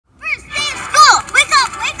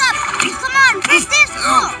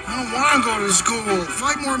go to school.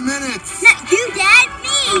 5 more minutes. Not you, Dad. Me.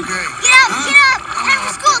 Okay. Get up, get up. Time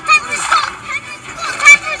for school, time for school, time for school,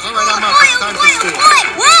 time for school. All right, I'm up. It's time for school.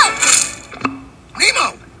 Whoa!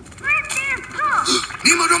 Nemo! Where's their school?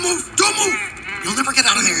 Nemo, don't move. Don't move. You'll never get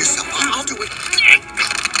out of there yourself. I'll do it.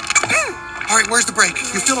 All right, where's the brake?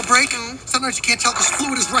 You feel a brake? Sometimes you can't tell because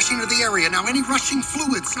fluid is rushing into the area. Now, any rushing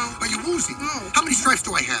fluids? Are you woozy? How many stripes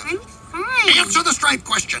do I have? I'm fine. Answer the stripe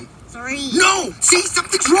question. 3. No! See,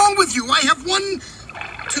 something's wrong with you. I have 1,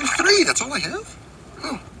 2, 3. That's all I have?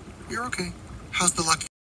 Oh, you're okay. How's the luck?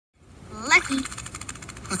 Lucky.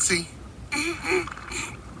 Let's see.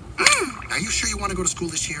 Are you sure you want to go to school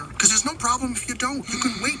this year? Because there's no problem if you don't. You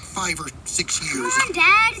can wait 5 or 6 years. Come on,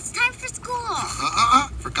 Dad. It's time for school.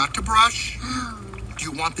 Forgot to brush. Do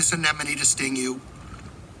you want this anemone to sting you?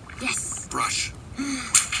 Yes. Brush. Okay,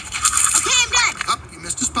 I'm done. Up, you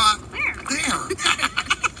missed a spot. Where? There.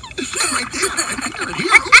 Right there. Right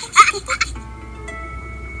here.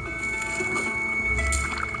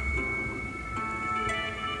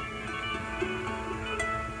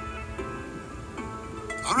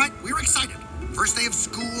 All right, we're excited. First day of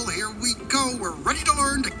school, here we go. We're ready to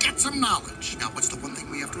learn, to get some knowledge. Now, what's the one thing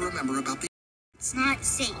we have to remember about the... It's not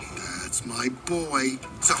safe. That's my boy.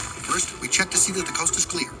 So, first, we check to see that the coast is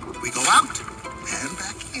clear. We go out and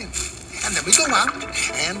back in. And then we go out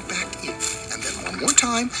and back in. And then one more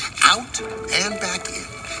time, out and back in.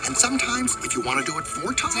 And sometimes, if you want to do it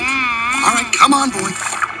 4 times... Dad. All right, come on, boy.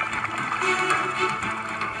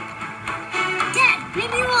 Dad,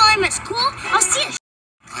 maybe while I'm at school, I'll see it.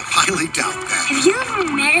 I highly doubt that. Have you ever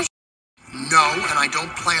met a... No, and I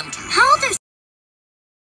don't plan to. How old are...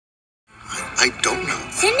 I don't know.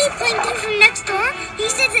 Cindy Plankton from next door, he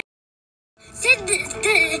said that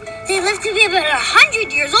they live to be about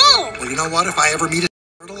 100 years old. Well, you know what? If I ever meet a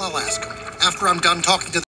turtle, I'll ask him. After I'm done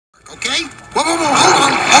talking to the okay? Whoa,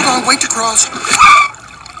 hold on, wait to cross.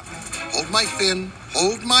 Hold my fin,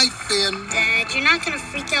 Dad, you're not gonna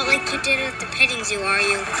freak out like you did at the petting zoo, are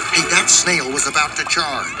you? Hey, that snail was about to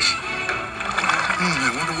charge.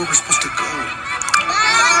 I wonder where we're supposed to go.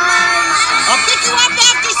 I'll pick you up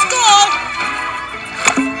after school.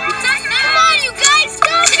 Come on, you guys,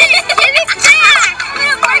 stop it! Give it back!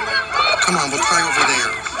 Come on, we'll try over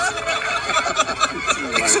there.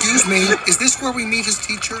 Excuse me, is this where we meet his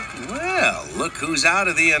teacher? Well, look who's out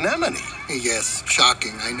of the anemone. Yes,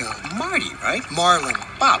 shocking, I know. Marty, right? Marlin.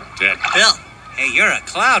 Bob. Bill, hey, you're a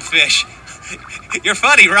clownfish. You're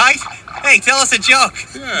funny, right? Hey, tell us a joke.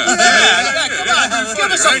 Come on,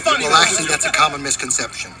 give us a funny Well, actually, that's a common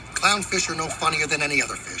misconception. Clownfish are no funnier than any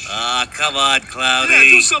other fish. Come on, Cloudy. Yeah,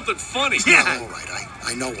 do something funny. All right,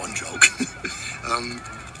 I know one joke.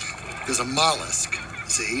 There's a mollusk,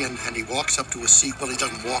 see, and he walks up to a sea. Well, he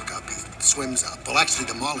doesn't walk up, he swims up. Well, actually,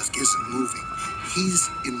 the mollusk isn't moving. He's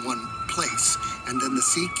in one place. And then the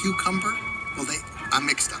sea cucumber, well, I'm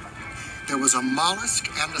mixed up. There was a mollusk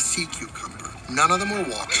and a sea cucumber. None of them were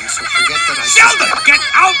walking, so forget that I... Sheldon, get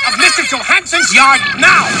out of Mr. Johansson's yard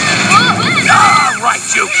now! All right,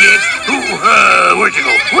 you kids. Where'd you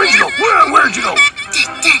go? Where'd you go?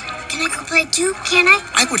 Dad, can I go play too? Can I?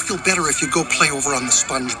 I would feel better if you'd go play over on the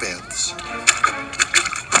sponge beds.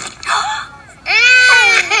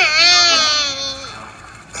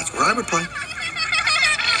 That's where I would play.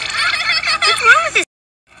 What's wrong with this?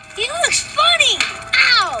 He looks funny!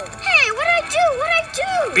 Ow! Hey, what'd I do?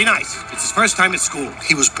 Be nice. It's his first time at school.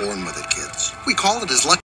 He was born with it, kids. We call it his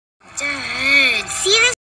luck. Dad, see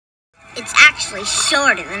this? It's actually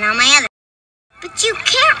shorter than all my other. But you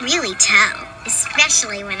can't really tell,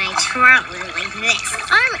 especially when I twirl it like this.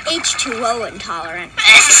 I'm H2O intolerant.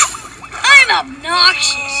 I'm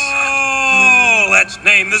obnoxious. Oh, let's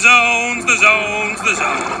name the zones.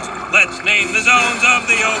 Let's name the zones of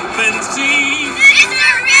the open sea. Mr.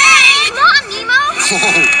 Ray! Come on, Nemo.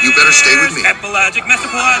 Oh, you better stay with me. Epipelagic,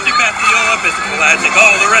 mesopelagic, bathyol, episcopelagic.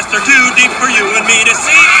 All the rest are too deep for you and me to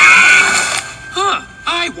see. Huh,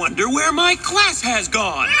 I wonder where my class has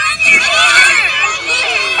gone. Oh,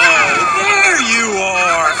 there you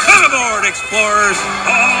are. Come aboard, explorers.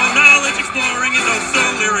 Oh, knowledge exploring is oh so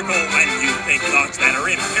lyrical when you think thoughts that are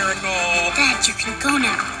empirical. Dad, you can go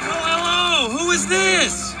now. Oh, hello. Who is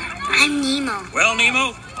this? I'm Nemo. Well,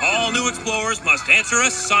 Nemo, all new explorers must answer a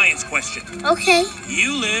science question. Okay.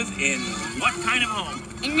 You live in what kind of home?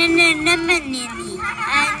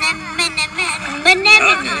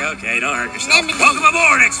 Okay, don't hurt yourself. Welcome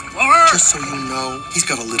aboard, explorer. Just so you know, he's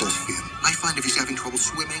got a little fin. I find if he's having trouble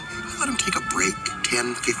swimming, I let him take a break.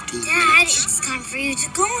 10, 15 Dad, minutes. it's time for you to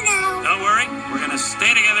go now. Don't worry, we're gonna stay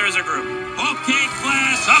together as a group. Okay,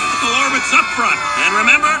 class, optical orbits up front. And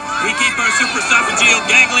remember, we keep our supraesophageal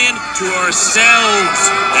ganglion to ourselves.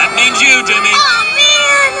 That means you, Jimmy. Oh,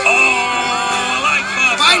 man! Oh, I like the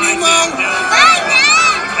Bye, Nemo. Bye,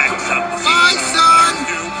 Dad! Packs up the Bye, son.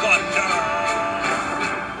 to plunder.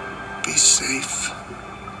 Be safe.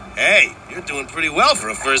 Hey, you're doing pretty well for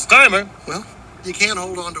a first-timer. Well, you can't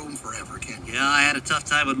hold on to them forever, can you? Yeah, I had a tough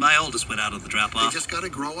time when my oldest went out on the They drop-off. just gotta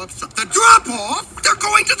grow up. The drop-off? They're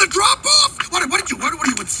going to the drop-off? What are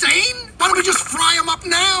you insane? Why don't we just fry them up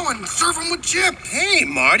now and serve them with chips? Hey,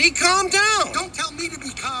 Marty, calm down. Don't tell me to be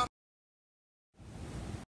calm.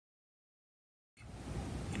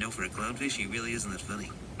 You know, for a clownfish, he really isn't that funny.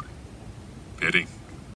 Pity.